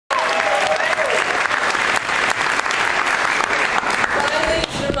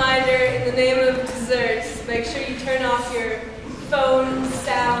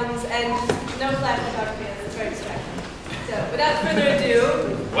further ado,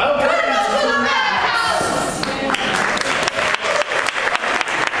 welcome to the Madhouse!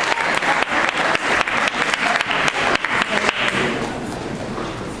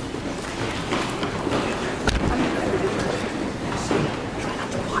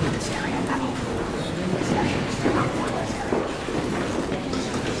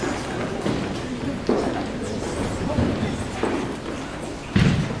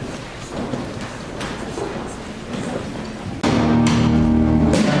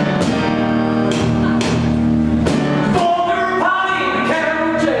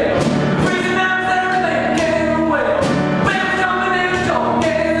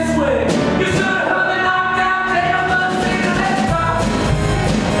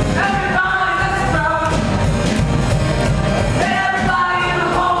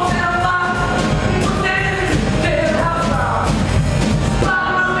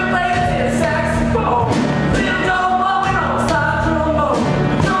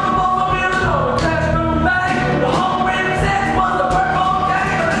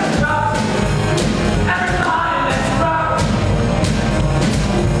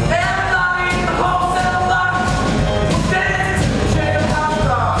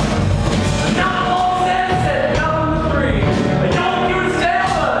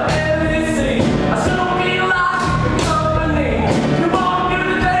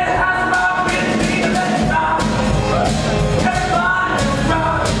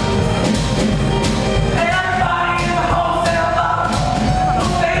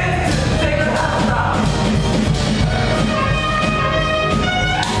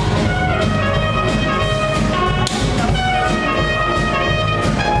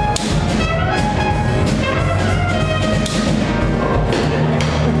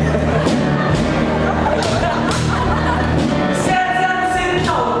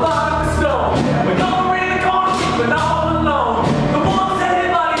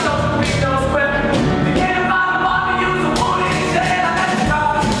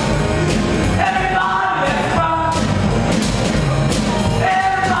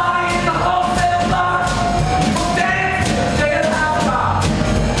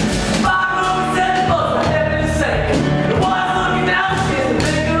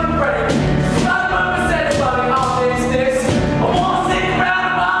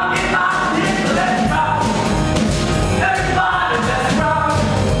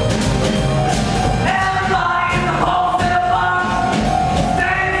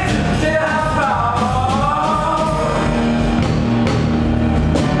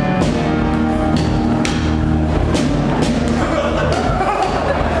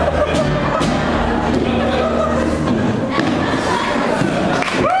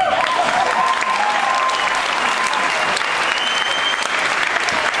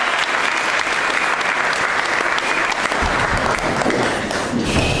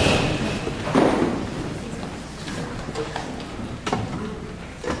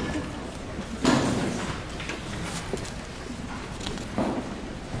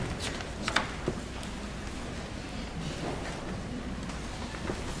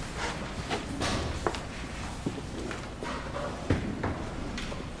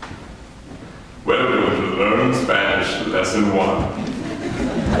 Welcome to Learn Spanish Lesson 1.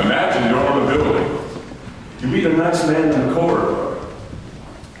 Imagine you're on a building. You meet a nice man in the corridor.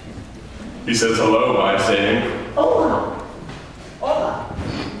 He says hello by saying, Hola. Hola.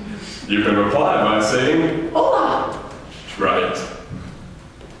 You can reply by saying, Hola. right.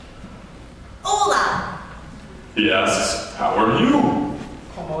 Hola. He asks, how are you?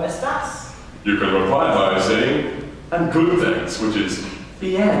 ¿Cómo estás? You can reply by saying, I'm good thanks, which is,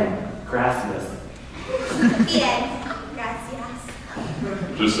 Bien. Gracias. Bien, gracias.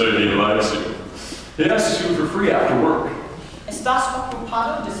 just say he likes you. He asks you for free after work. ¿Estás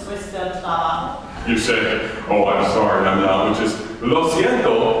ocupado después del trabajo? You say, oh, I'm sorry, I'm not, which is, lo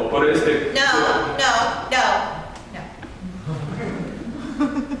siento, por este... No.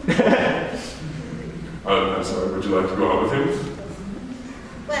 I'm sorry, would you like to go out with him?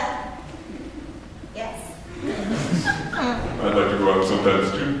 Well, yes. I'd like to go out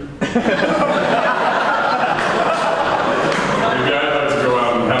sometimes too. Maybe I'd like to go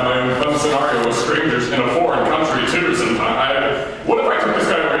out and have my own fun scenario with strangers in a foreign country too sometime. What if I took this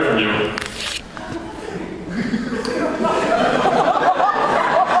guy away from you?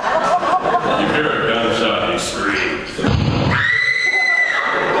 You hear a gunshot, you scream.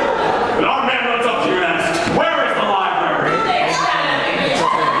 An armed man runs up to you and asks, where is the library?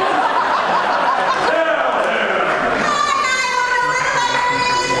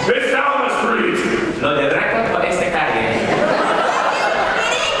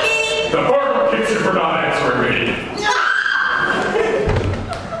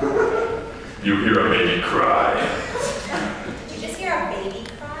 hear a baby cry. Did you just hear a baby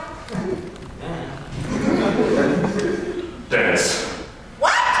cry? Dance.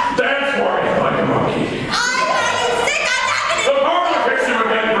 What? Dance for me like a monkey. I'm not even sick. I'm not The gonna. barber kicks you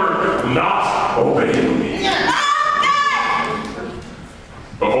again for not obeying me.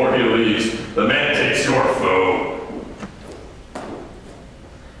 Oh, Before he leaves, the man takes your foe.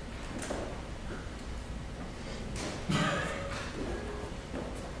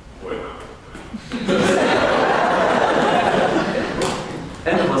 Well,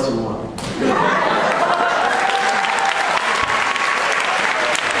 End of lesson 1.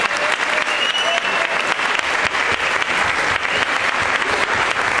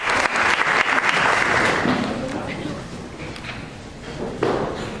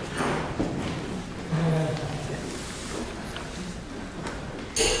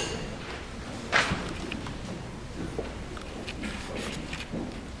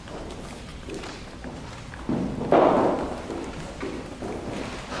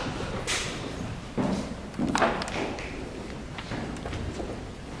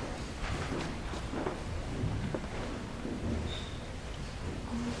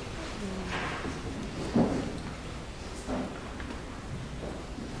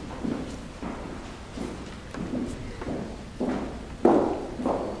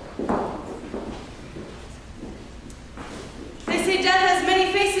 They say death has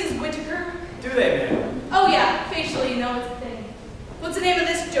many faces, Whitaker. Do they, man? Oh yeah, facially, you know it's a thing. What's the name of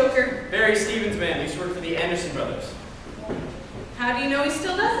this joker? Barry Stevens, man. Used to work for the Anderson brothers. How do you know he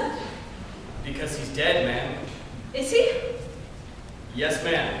still does it? Because he's dead, man. Is he? Yes,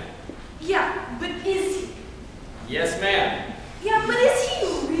 ma'am. Yeah, but is he? Yes, ma'am. Yeah, but is he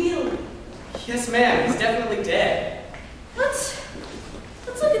really? Yes, ma'am. He's definitely dead. Let's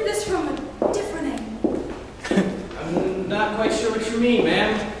look at this from a different angle. I'm not quite sure what you mean,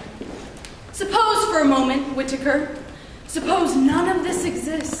 ma'am. Suppose for a moment, Whitaker, suppose none of this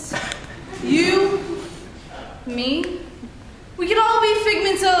exists. You, me, we could all be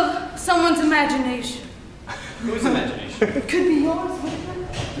figments of someone's imagination. Whose imagination? Could be yours, Whitaker.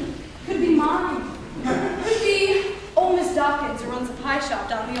 Could be mine. Could be old Miss Dawkins, who runs a pie shop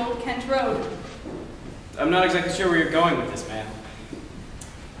down the old Kent Road. I'm not exactly sure where you're going with this, ma'am.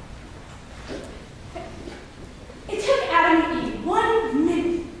 It took Adam and Eve 1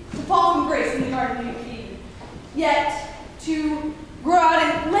 minute to fall from grace in the Garden of Eden. Yet, to grow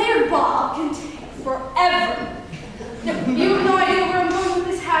out in layered Bob can take forever. Now, you have no idea where I'm going with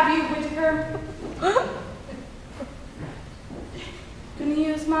this, have you, Whitaker? Gonna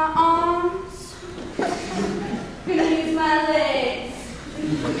use my arms. Gonna use my legs.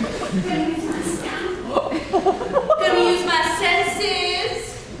 Gonna use my scalp. Gonna use my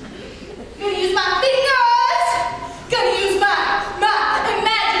senses. Gonna use my fingers. Gonna use my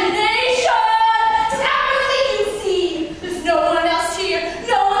imagination. Cause I really can see there's no one else here.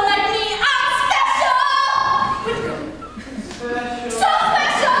 No one like me. I'm special. So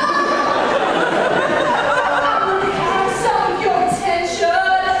special. I'm gonna have some of your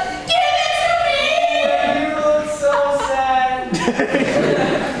attention. Give it to me. You look so sad.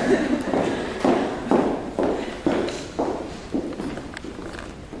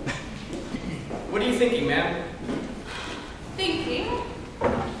 What are you thinking, ma'am? Thinking.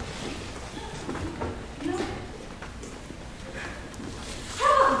 No.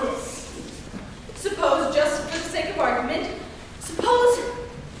 How about this? Suppose, just for the sake of argument, suppose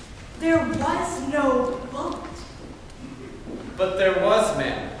there was no bullet. But there was,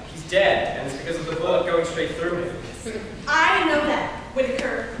 ma'am. He's dead, and it's because of the bullet going straight through him. I know that,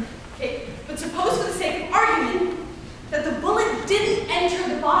 Whitaker. Okay, but suppose for the sake of argument that the bullet didn't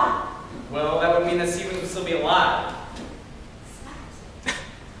enter the body. Well, that would mean that Stevens would still be alive.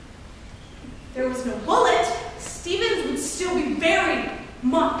 There was no bullet, Stevens would still be very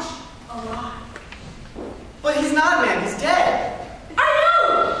much alive. But he's not, ma'am. He's dead. I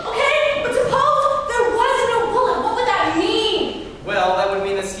know, okay? But suppose there was no bullet, what would that mean? Well, that would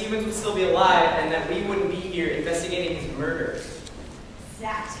mean that Stevens would still be alive and that we wouldn't be here investigating his murder.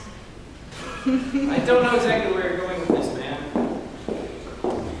 Exactly. I don't know exactly where you're going with this, ma'am.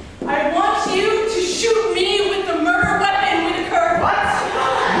 I want you to shoot me with the murder weapon, Whitaker. What?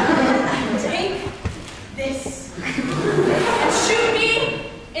 Take this and shoot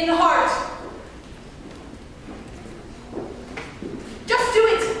me in the heart. Just do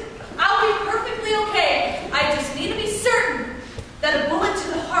it. I'll be perfectly okay. I just need to be certain that a bullet to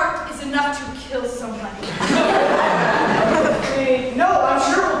the heart is enough to kill somebody. Hey, no, I'm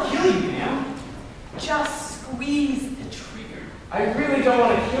sure we'll kill you, ma'am. Just squeeze the trigger. I really don't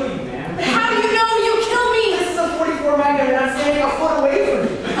want to kill you, ma'am. But how do you know you kill me? This is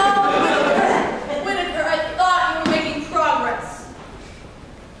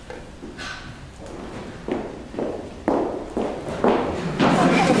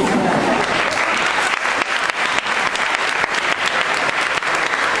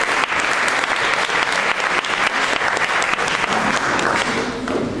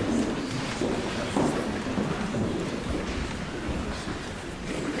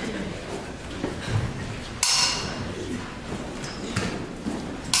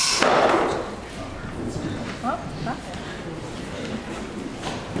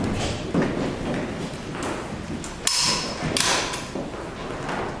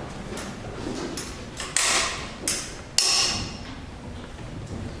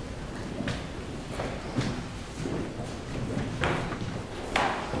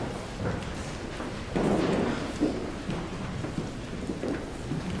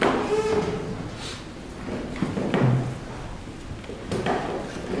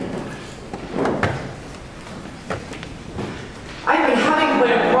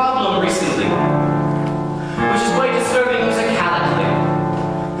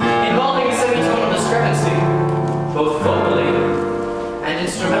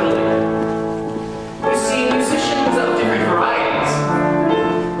instrumentally. You see, musicians of different varieties,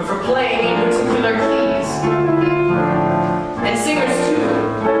 but for playing in particular keys. And singers too,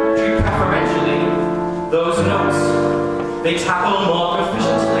 treat preferentially those notes they tackle more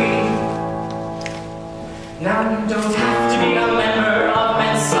proficiently. Now you don't have to be a member of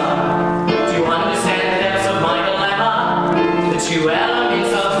Mensa to understand the depths of my dilemma. The two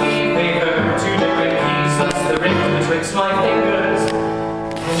elements of me favor two different keys, thus the rift betwixt my fingers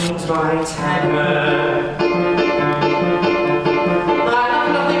and my tenor. I love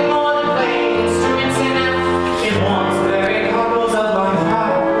nothing more than playing instruments in F. It warms the very cockles of my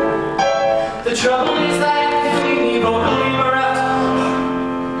heart. The trouble is that it leaves me vocally bereft.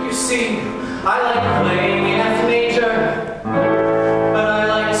 You see, I like playing in F major, but I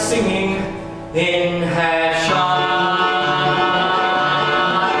like singing in F sharp.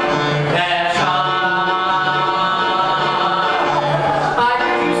 F sharp. I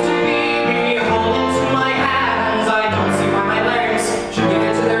refuse to be beholden to my hands. I don't see why my legs should give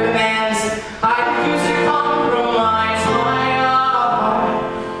in to their demands. I refuse to compromise my art.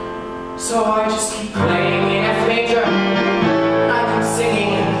 So I just keep playing in F major. I keep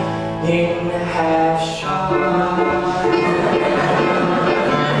singing in F sharp.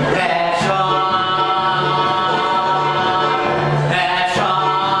 F sharp. F sharp.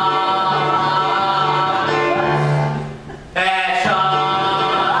 F sharp.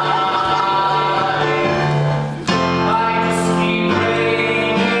 I just keep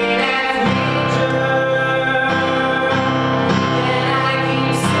playing in F major, and I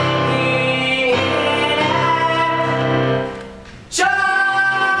keep singing in F sharp.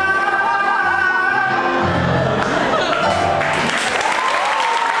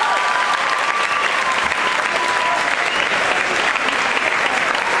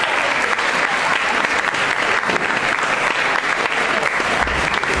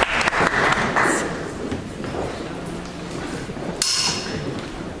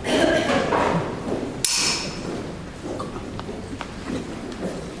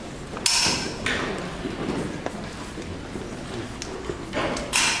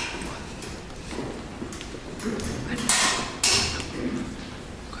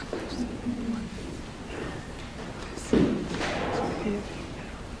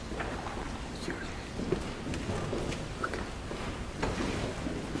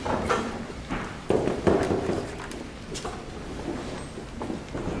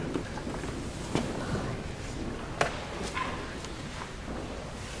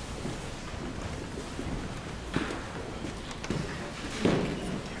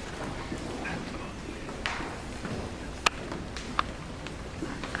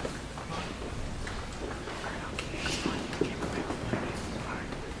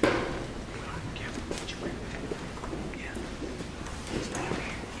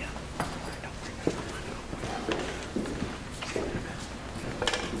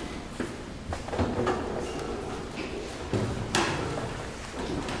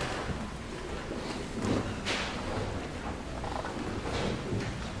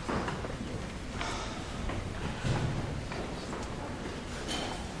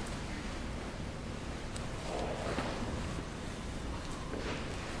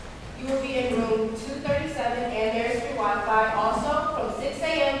 You will be in room 237 and there's free Wi-Fi. Also, from 6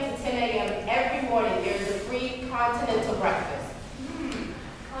 a.m. to 10 a.m. every morning, there's a free continental breakfast.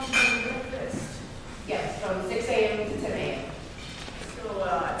 Continental breakfast. Yes, from 6 a.m. to 10 a.m. So,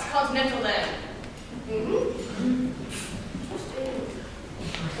 it's continental then.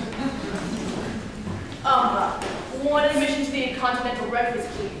 One admission to the continental breakfast,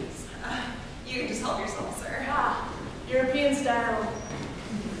 please. You can just help yourself, sir. Ah, European style.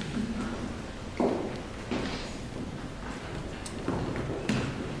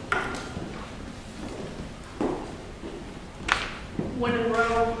 When in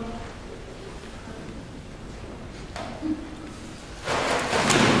Rome.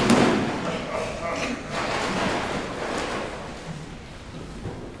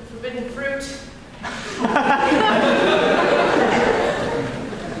 The forbidden fruit.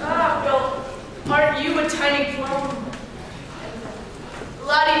 Well, aren't you a tiny plum?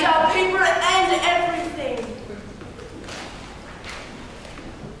 La-di-da paper and everything.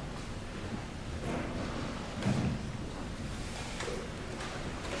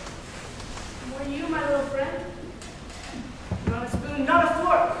 Were you, my little friend? Not a spoon, not a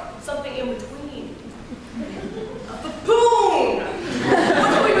fork, something in between. A papoon! What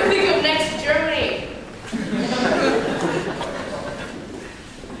do we would think of next to Germany?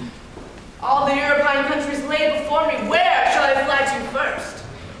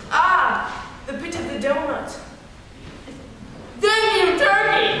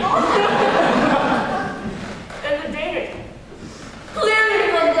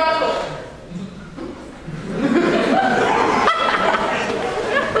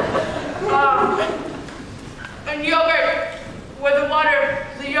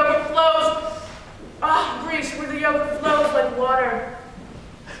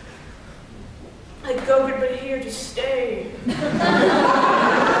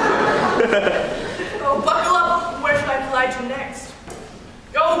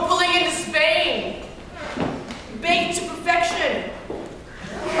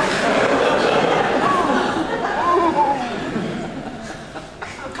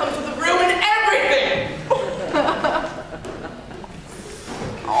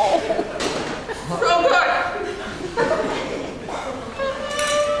 Oh.